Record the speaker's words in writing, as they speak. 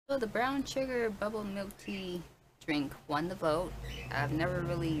So the brown sugar bubble milk tea drink won the vote. I've never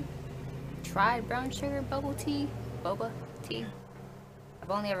really tried brown sugar bubble tea, boba tea.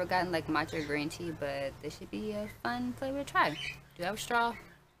 I've only ever gotten like matcha green tea, but this should be a fun flavor to try. Do you have a straw?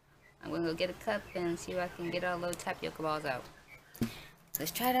 I'm gonna go get a cup and see if I can get all those tapioca balls out.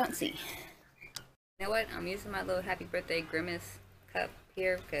 Let's try it out and see. You know what? I'm using my little happy birthday grimace cup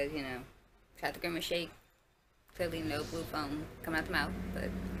here because, you know, tried the grimace shake. Clearly no blue foam coming out the mouth, but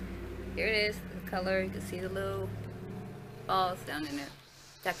here it is, the color. You can see the little balls down in there,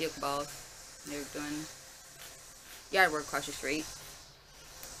 tapioca balls. They're doing yard work across the street.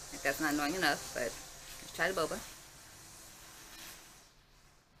 If that's not annoying enough, but let's try the boba.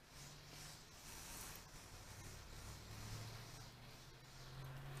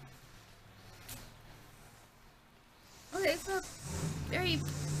 Okay, it's a very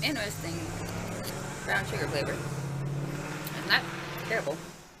interesting brown sugar flavor. It's not terrible.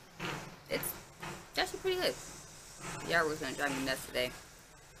 It's actually pretty good. Yard work's gonna drive me nuts today.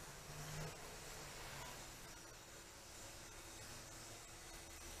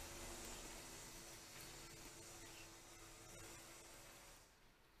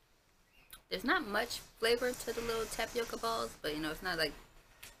 There's not much flavor to the little tapioca balls, but you know, it's not like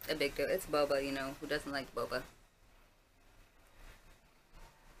a big deal. It's boba, you know, who doesn't like boba?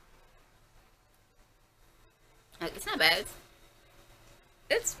 It's not bad.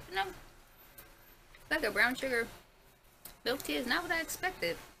 It's you know, like a brown sugar milk tea is not what I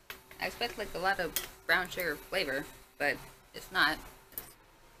expected. I expect like a lot of brown sugar flavor, but it's not.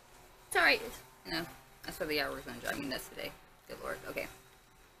 It's alright. You know, that's why the hour was gonna drive me nuts today. Good lord. Okay.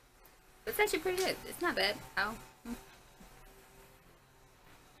 But it's actually pretty good. It's not bad. Ow.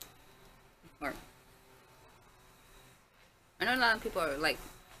 Or, I know a lot of people are like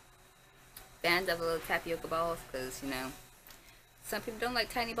fans of the little tapioca balls because, you know, some people don't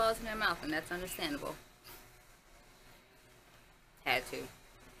like tiny balls in their mouth, and that's understandable. Had to.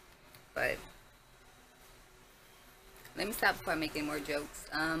 But let me stop before I make any more jokes.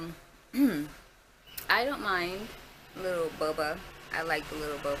 I don't mind little boba. I like the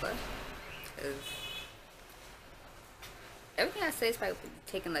little boba. Cause everything I say is probably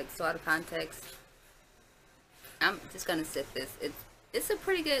taken like so out of context. I'm just gonna sip this. It's a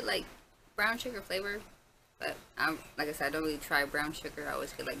pretty good like brown sugar flavor, but like I said, I don't really try brown sugar. I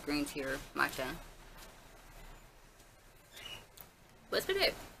always get like green tea or matcha. But it's pretty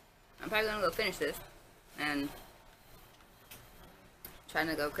good. I'm probably gonna go finish this and trying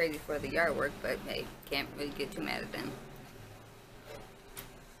to go crazy for the yard work, but hey, can't really get too mad at them.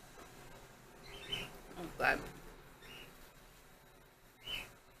 Oh god.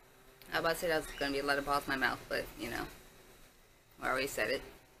 I was about to say that was gonna be a lot of balls in my mouth, but you know, I already said it.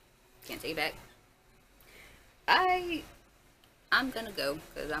 Can't take it back. I'm gonna go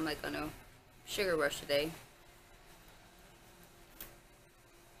because I'm like on a sugar rush today.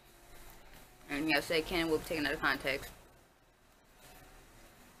 And yesterday Ken will be taken out of context.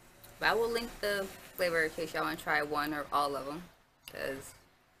 But I will link the flavor in case y'all want to try one or all of them. Because,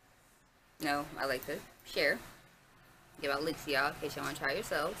 you know, I like to share. Give out links to y'all in case y'all want to try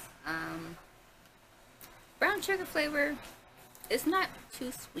yourselves. Brown sugar flavor, it's not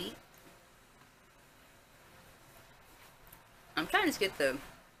too sweet. I'm trying to just get the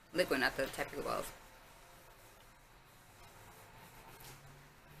liquid, not the tapioca balls.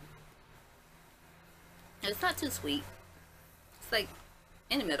 It's not too sweet. It's like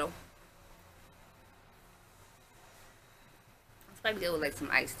in the middle. It's probably good with like some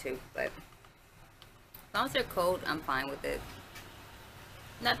ice too, but as long as they're cold, I'm fine with it.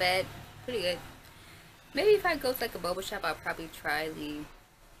 Not bad, pretty good. Maybe if I go to like a boba shop, I'll probably try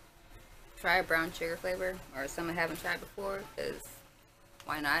a brown sugar flavor or something I haven't tried before, because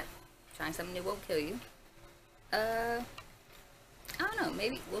why not? Trying something new won't kill you. I don't know,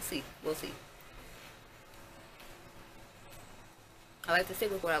 maybe we'll see. I like to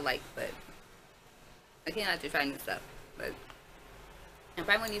stick with what I like, but I can't have to try new stuff. But I'm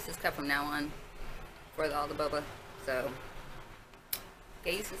probably gonna use this cup from now on for all the boba. So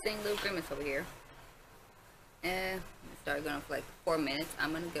get used to seeing little grimace over here. And start going for like 4 minutes.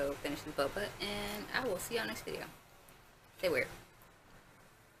 I'm gonna go finish the boba, and I will see y'all next video. Stay weird.